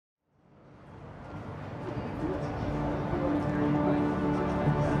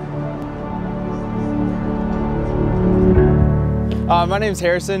My name's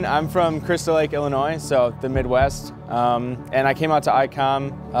Harrison. I'm from Crystal Lake, Illinois, so the Midwest. And I came out to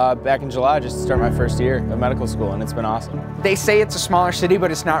ICOM back in July just to start my first year of medical school, and it's been awesome. They say it's a smaller city, but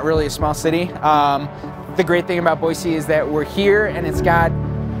it's not really a small city. The great thing about Boise is that we're here and it's got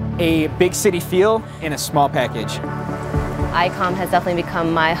a big city feel in a small package. ICOM has definitely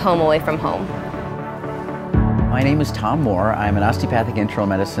become my home away from home. My name is Tom Moore. I'm an osteopathic internal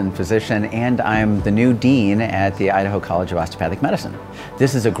medicine physician, and I'm the new dean at the Idaho College of Osteopathic Medicine.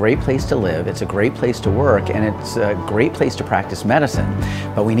 This is a great place to live, it's a great place to work, and it's a great place to practice medicine.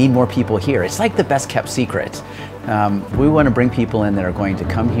 But we need more people here. It's like the best kept secret. We want to bring people in that are going to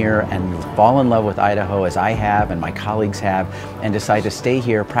come here and fall in love with Idaho, as I have and my colleagues have, and decide to stay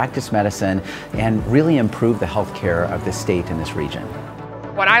here, practice medicine, and really improve the health care of the state and this region.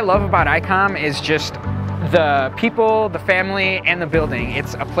 What I love about ICOM is just the people, the family, and the building.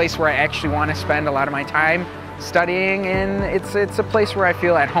 It's a place where I actually want to spend a lot of my time studying, and it's a place where I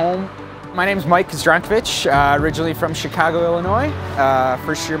feel at home. My name is Mike Zdronkovich, originally from Chicago, Illinois,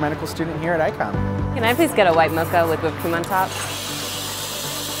 first year medical student here at ICOM. Can I please get a white mocha with whipped cream on top?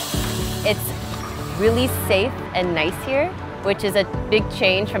 It's really safe and nice here, which is a big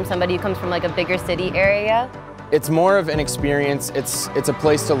change from somebody who comes from like a bigger city area. It's more of an experience. It's a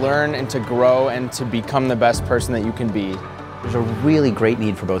place to learn and to grow and to become the best person that you can be. There's a really great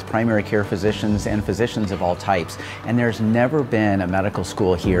need for both primary care physicians and physicians of all types, and there's never been a medical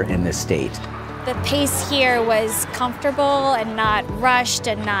school here in this state. The pace here was comfortable and not rushed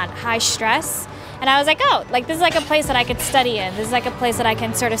and not high stress. And I was like, oh, this is like a place that I could study in. This is like a place that I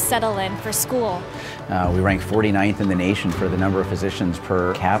can sort of settle in for school. We rank 49th in the nation for the number of physicians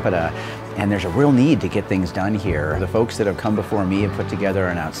per capita, and there's a real need to get things done here. The folks that have come before me have put together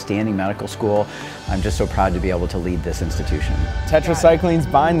an outstanding medical school. I'm just so proud to be able to lead this institution. Tetracyclines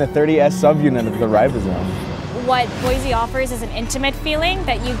bind the 30S subunit of the ribosome. What Boise offers is an intimate feeling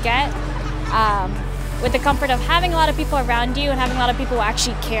that you get with the comfort of having a lot of people around you and having a lot of people who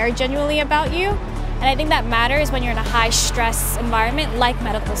actually care genuinely about you. And I think that matters when you're in a high stress environment like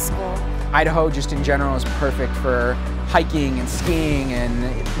medical school. Idaho just in general is perfect for hiking and skiing,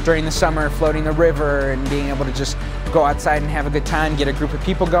 and during the summer floating the river and being able to just go outside and have a good time, get a group of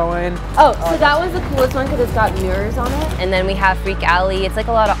people going. Oh, so that one's the coolest one because it's got mirrors on it. And then we have Freak Alley. It's like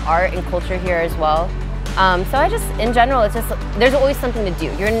a lot of art and culture here as well. So I just, in general, it's just, there's always something to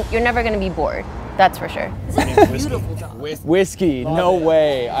do. You're never going to be bored, that's for sure. Whiskey, no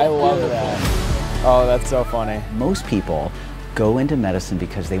way. I love that. Oh, that's so funny. Most people go into medicine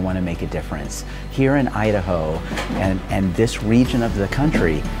because they want to make a difference. Here in Idaho and this region of the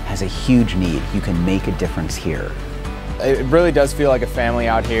country has a huge need. You can make a difference here. It really does feel like a family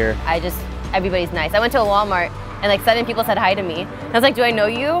out here. Everybody's nice. I went to a Walmart and like 7 people said hi to me. I was like, do I know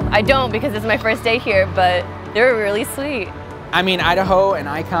you? I don't, because it's my first day here, but they were really sweet. I mean, Idaho and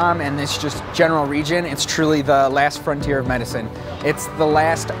ICOM and this just general region, it's truly the last frontier of medicine. It's the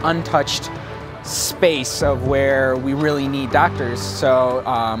last untouched space of where we really need doctors. So,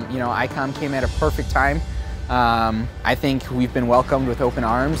 you know, ICOM came at a perfect time. I think we've been welcomed with open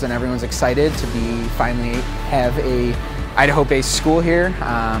arms, and everyone's excited to finally have a Idaho-based school here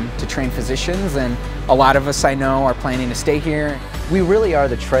to train physicians, and a lot of us I know are planning to stay here. We really are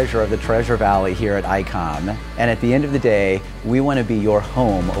the treasure of the Treasure Valley here at ICOM, and at the end of the day, we want to be your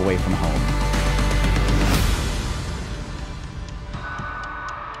home away from home.